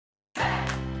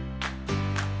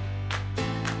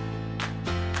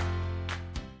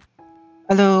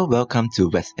Hello, welcome to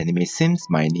West Anime Sims.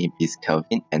 My name is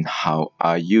Kelvin and how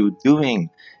are you doing?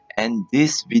 And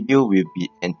this video will be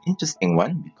an interesting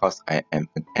one because I am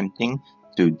attempting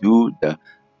to do the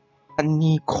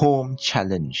Honeycomb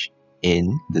challenge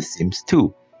in The Sims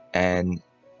 2. And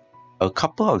a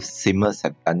couple of simmers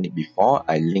have done it before.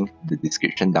 I linked the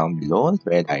description down below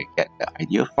where I get the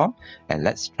idea from, and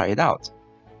let's try it out.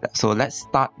 So let's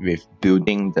start with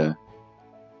building the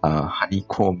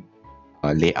honeycomb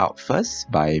layout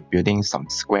first by building some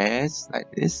squares like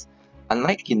this.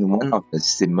 Unlike in one of the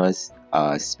simmers,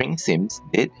 Spring Sims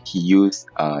did, he used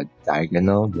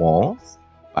diagonal walls,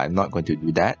 but I'm not going to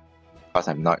do that because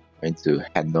I'm not going to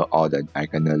handle all the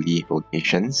diagonally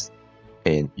rotations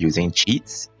in using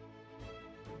cheats.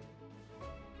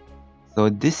 So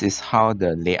this is how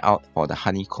the layout for the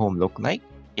honeycomb look like.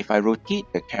 If I rotate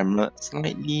the camera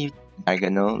slightly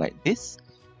diagonal like this,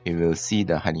 you will see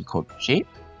the honeycomb shape.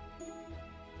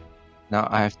 Now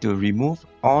I have to remove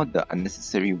all the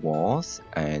unnecessary walls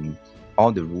and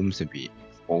all the rooms will be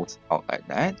exposed out like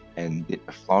that, and did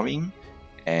the flooring,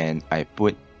 and I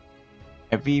put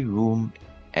every room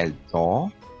as door.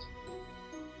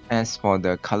 As for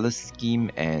the color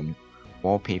scheme and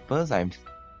wallpapers, I'm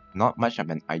not much of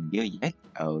an idea yet.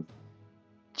 I'll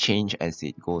change as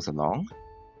it goes along.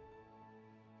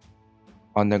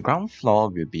 On the ground floor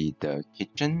will be the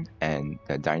kitchen and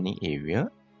the dining area,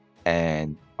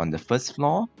 and on the first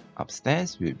floor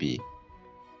upstairs will be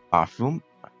bathroom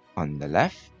on the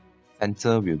left,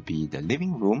 center will be the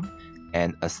living room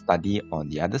and a study on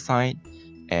the other side,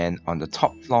 and on the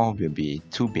top floor will be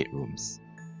 2 bedrooms.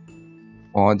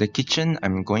 For the kitchen,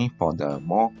 I'm going for the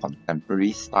more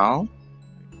contemporary style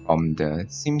from the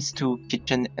Sims 2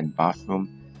 kitchen and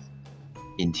bathroom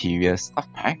interior stuff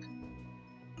pack.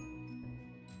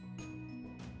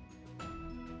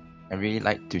 I really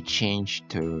like to change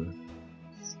to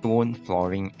stone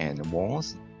flooring and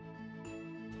walls.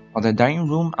 For the dining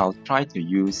room, I'll try to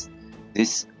use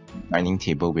this dining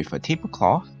table with a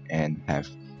tablecloth and have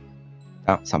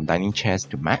some dining chairs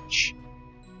to match.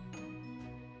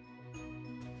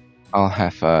 I'll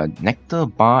have a nectar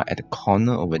bar at the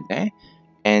corner over there,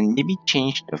 and maybe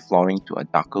change the flooring to a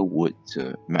darker wood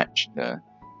to match the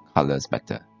colors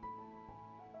better.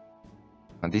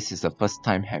 Now this is the first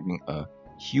time having a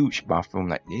huge bathroom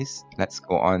like this. Let's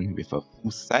go on with a full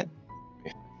set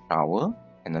with a shower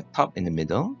and a tub in the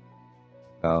middle,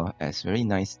 well as very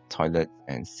nice toilet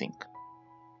and sink.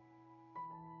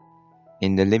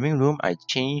 In the living room, I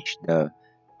changed the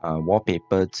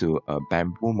wallpaper to a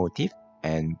bamboo motif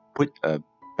and put a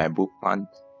bamboo plant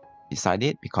beside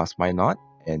it because why not,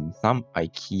 and some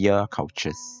IKEA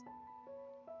couches.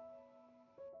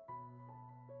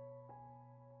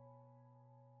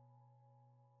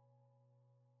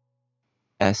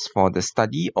 As for the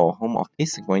study or home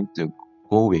office, I'm going to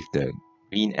go with the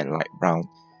green and light brown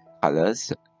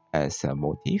colors as a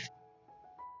motif.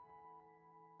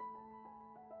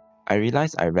 I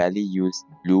realize I rarely use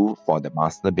blue for the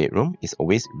master bedroom. It's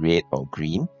always red or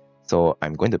green, so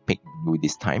I'm going to pick blue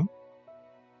this time.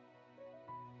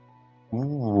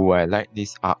 Ooh, I like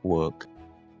this artwork.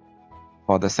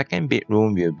 For the second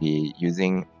bedroom, we'll be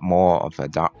using more of a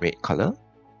dark red color.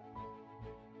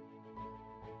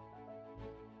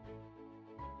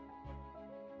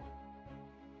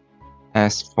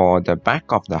 As for the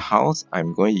back of the house,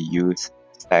 I'm going to use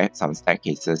some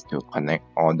staircases to connect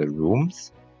all the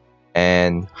rooms.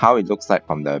 And how it looks like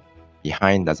from the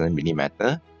behind doesn't really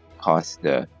matter because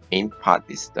the main part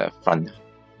is the front.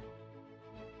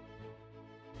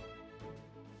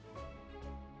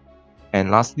 And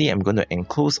lastly, I'm going to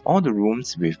enclose all the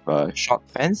rooms with a short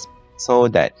fence so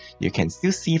that you can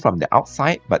still see from the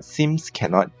outside, but Sims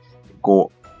cannot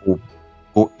go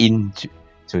into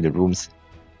the rooms,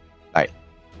 like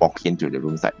walk into the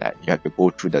rooms like that. You have to go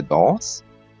through the doors.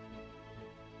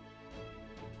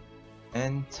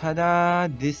 And ta-da!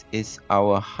 This is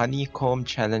our honeycomb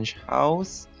challenge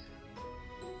house.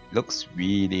 Looks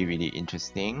really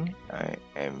interesting. I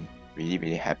am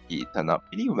really happy it turned out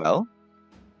pretty well.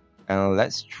 And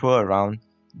let's throw around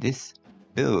this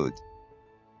build.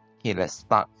 Okay, let's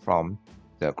start from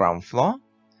the ground floor.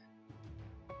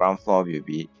 Ground floor will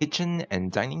be kitchen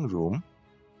and dining room.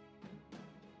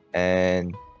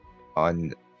 And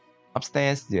on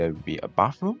upstairs there will be a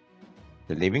bathroom,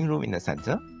 the living room in the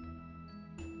center,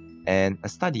 and a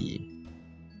study.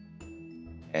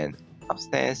 And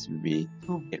upstairs will be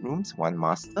 2 bedrooms, one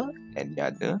master and the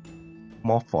other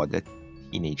more for the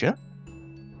teenager.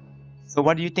 So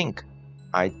what do you think?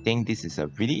 I think this is a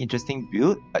really interesting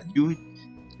build, but you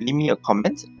leave me a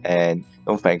comment and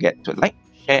don't forget to like,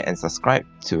 share and subscribe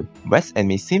to West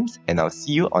Anime Sims, and I'll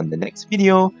see you on the next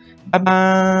video. Bye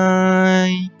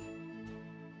bye!